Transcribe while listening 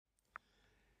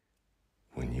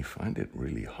you find it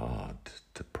really hard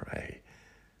to pray,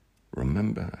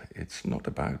 remember it's not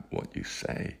about what you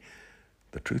say.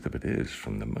 The truth of it is,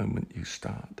 from the moment you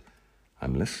start,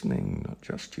 I'm listening not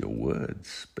just to your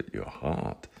words, but your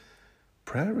heart.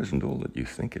 Prayer isn't all that you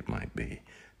think it might be.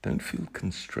 Don't feel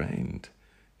constrained.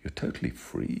 You're totally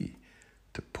free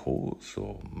to pause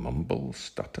or mumble,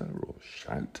 stutter or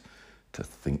shout, to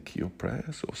think your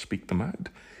prayers or speak them out,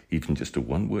 even just a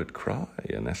one-word cry,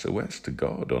 an SOS to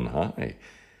God on high.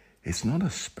 It's not a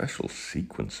special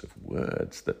sequence of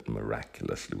words that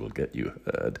miraculously will get you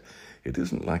heard. It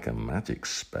isn't like a magic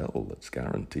spell that's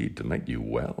guaranteed to make you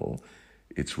well.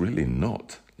 It's really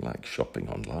not like shopping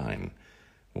online.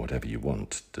 Whatever you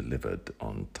want delivered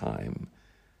on time.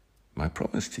 My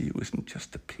promise to you isn't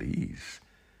just to please.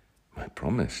 My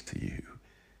promise to you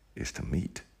is to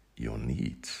meet your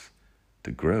needs,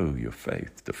 to grow your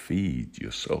faith, to feed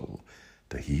your soul,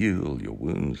 to heal your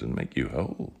wounds and make you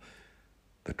whole.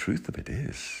 The truth of it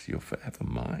is, you're forever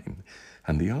mine,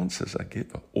 and the answers I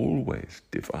give are always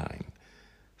divine.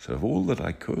 So of all that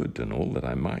I could and all that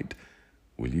I might,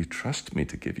 will you trust me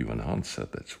to give you an answer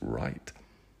that's right?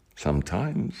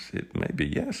 Sometimes it may be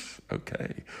yes,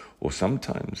 okay, or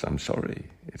sometimes I'm sorry,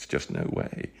 it's just no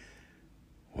way.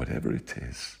 Whatever it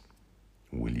is,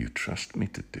 will you trust me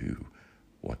to do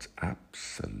what's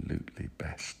absolutely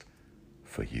best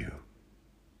for you?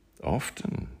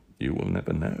 Often you will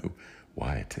never know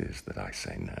why it is that I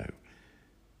say no.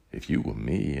 If you were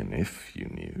me and if you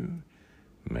knew,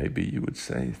 maybe you would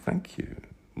say thank you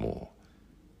more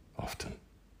often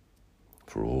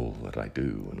for all that I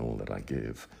do and all that I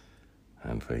give,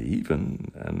 and for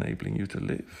even enabling you to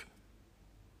live.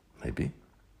 Maybe.